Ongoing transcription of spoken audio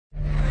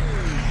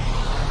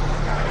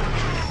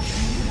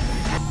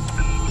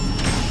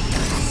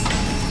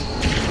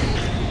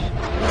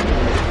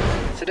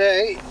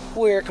Today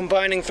we're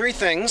combining three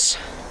things: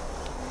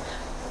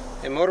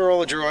 a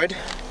Motorola Droid,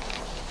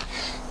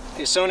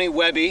 a Sony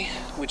Webby,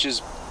 which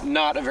is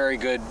not a very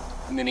good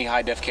mini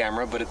high-def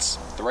camera, but it's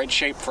the right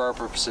shape for our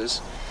purposes,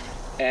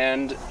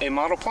 and a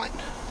model plane.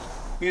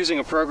 We're using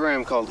a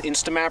program called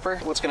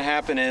Instamapper. What's going to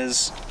happen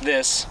is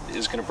this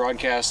is going to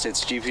broadcast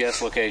its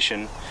GPS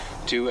location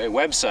to a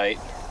website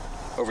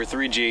over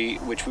 3G,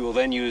 which we will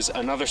then use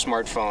another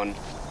smartphone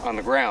on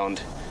the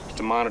ground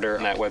to monitor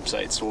on that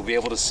website. So we'll be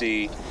able to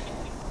see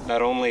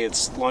not only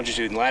its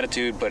longitude and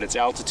latitude, but its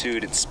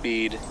altitude, its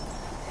speed,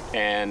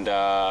 and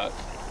an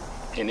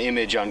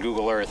image on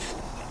Google Earth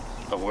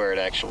of where it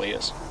actually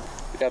is.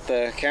 We got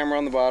the camera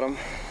on the bottom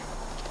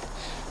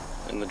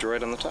and the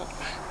droid on the top. Does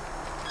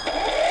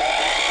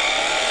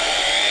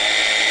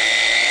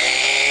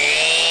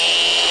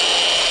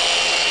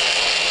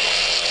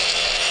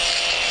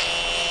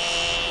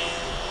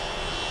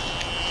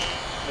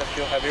that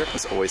feel heavier?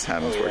 This always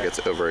happens where it gets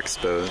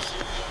overexposed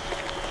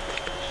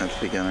at the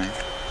beginning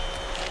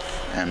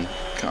and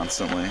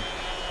constantly.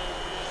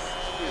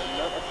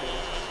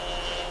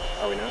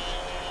 Are we not?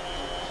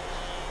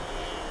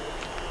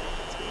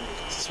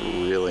 It's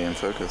really in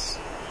focus,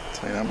 I'll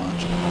tell you that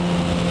much.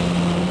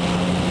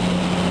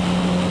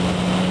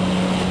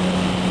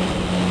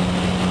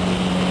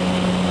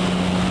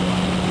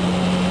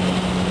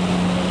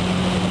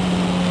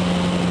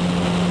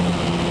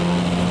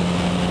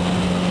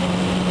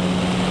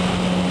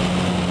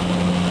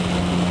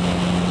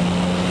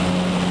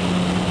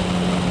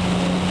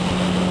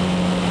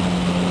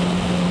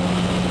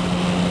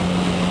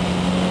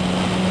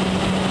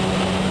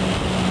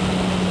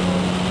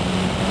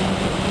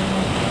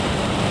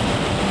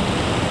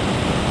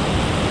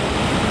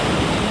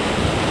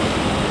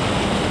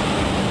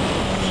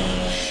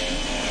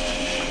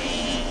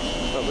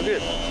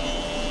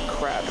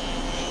 Crap.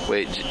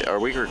 Wait, are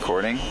we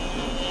recording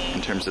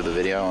in terms of the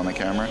video on the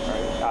camera?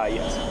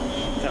 Yes.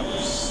 That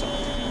was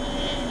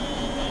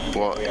sucked.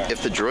 Well,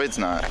 if the droid's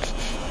not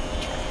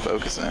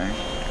focusing,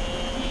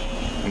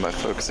 and by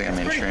focusing I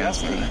mean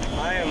transmitting.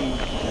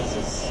 This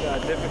is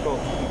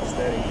difficult to keep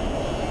steady.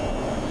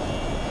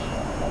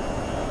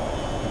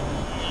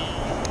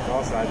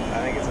 Also, I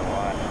think it's a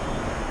lot.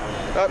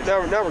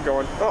 Now we're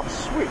going. Oh,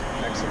 sweet.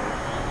 Excellent.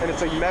 And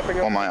it's like mapping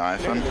up On my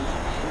iPhone?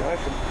 My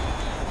iPhone.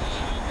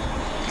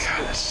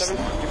 God, it's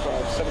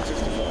 755,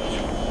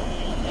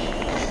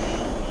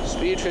 765.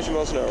 Speed 50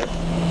 miles an hour.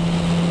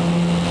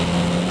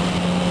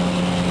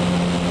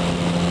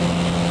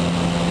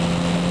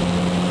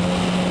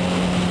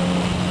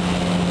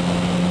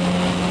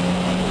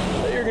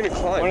 You're gonna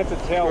climb. When it's a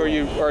tail, or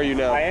are you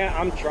now?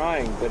 I'm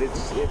trying, but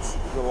it's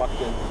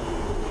reluctant.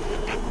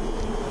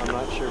 I'm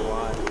not sure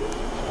why.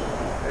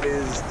 It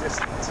is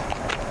distant.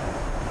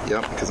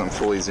 Yep, because I'm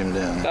fully zoomed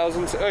in.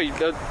 Thousands. Oh, you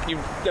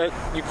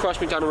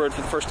crossed me down the road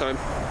for the first time.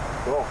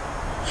 Cool.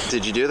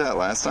 Did you do that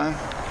last time?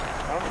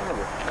 I don't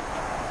remember.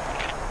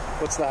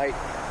 What's the height?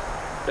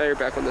 Now you're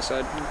back on this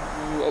side.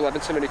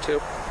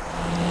 1172.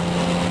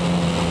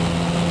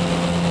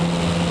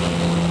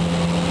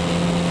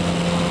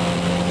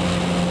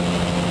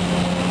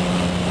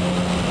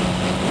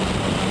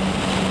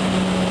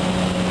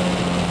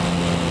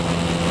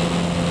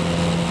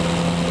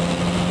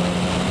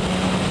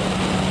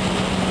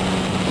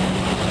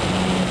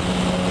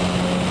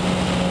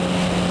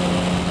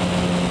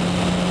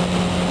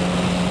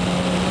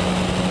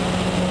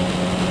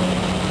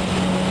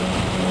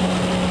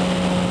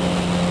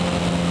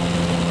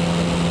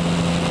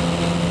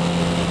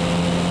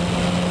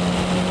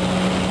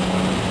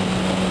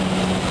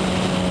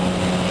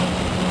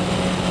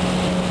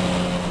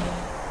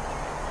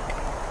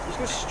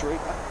 Straight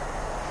up?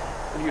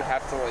 Or do you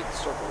have to like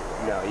circle your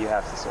way? No, you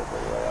have to circle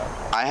your way out.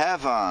 I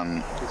have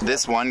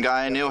this one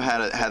guy I knew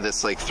had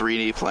this like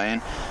 3D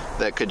plane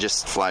that could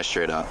just fly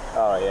straight up.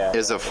 Oh yeah. It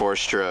was a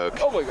 4-stroke.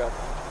 Oh my god.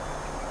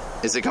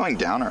 Is it going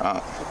down or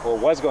up? Well,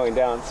 it was going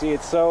down. See,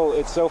 it's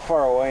so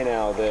far away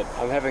now that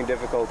I'm having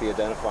difficulty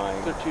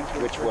identifying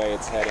which way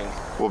it's heading.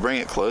 We'll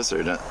bring it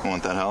closer.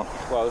 Won't that help?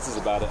 Well, this is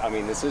about it. I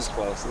mean, this is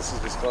close. This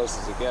is as close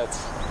as it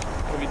gets.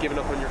 Have you given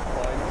up on your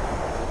flying?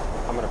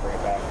 I'm gonna bring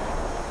it back.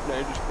 No,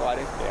 you're just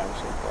gliding. Yeah, I'm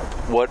just gonna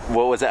glide.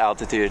 What was the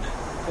altitude?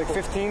 Like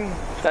 15.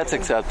 That's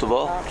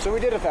acceptable. So we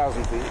did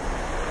 1,000 feet.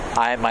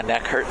 My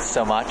neck hurts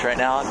so much right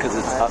now because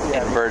it's up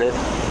Yeah. inverted.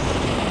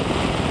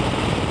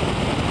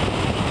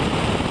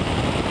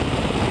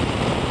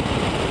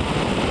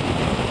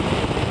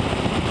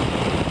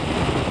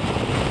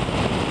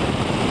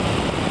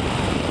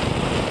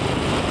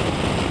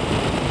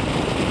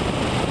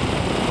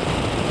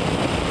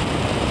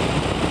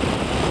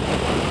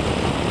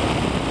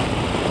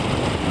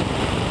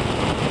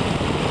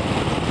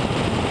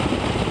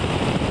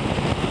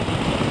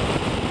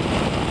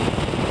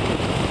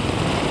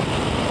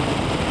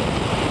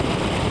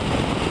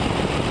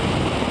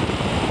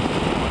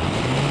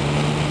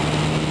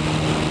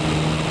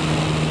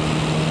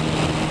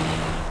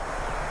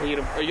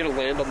 Are you gonna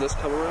land on this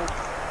come around?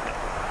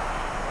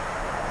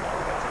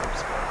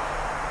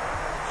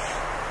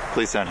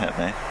 Please don't hit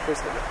me. Please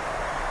don't.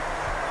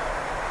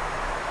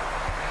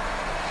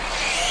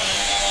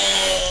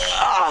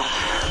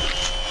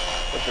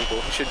 That's been cool.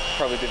 We should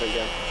probably do that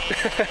again.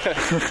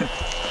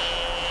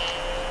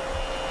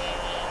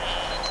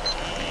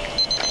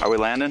 Are we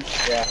landing?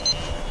 Yeah.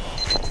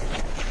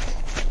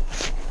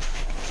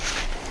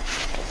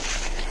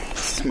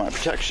 This is my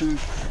protection.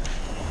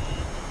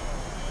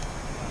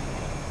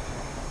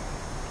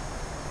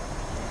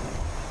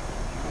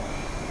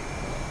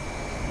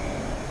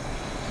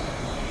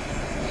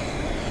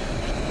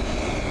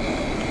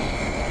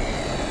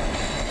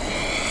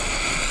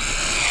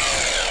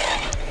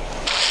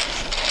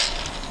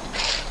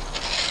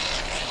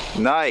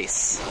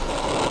 Nice.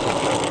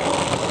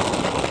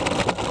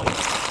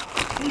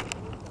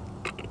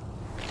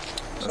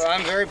 So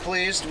I'm very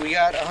pleased. We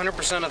got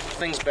 100% of the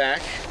things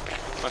back.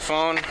 My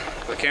phone,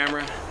 the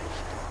camera.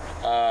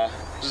 It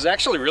was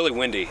actually really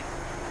windy,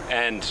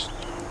 and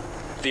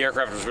the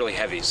aircraft was really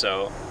heavy,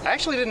 so I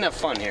actually didn't have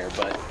fun here,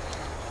 but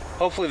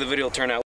hopefully the video will turn out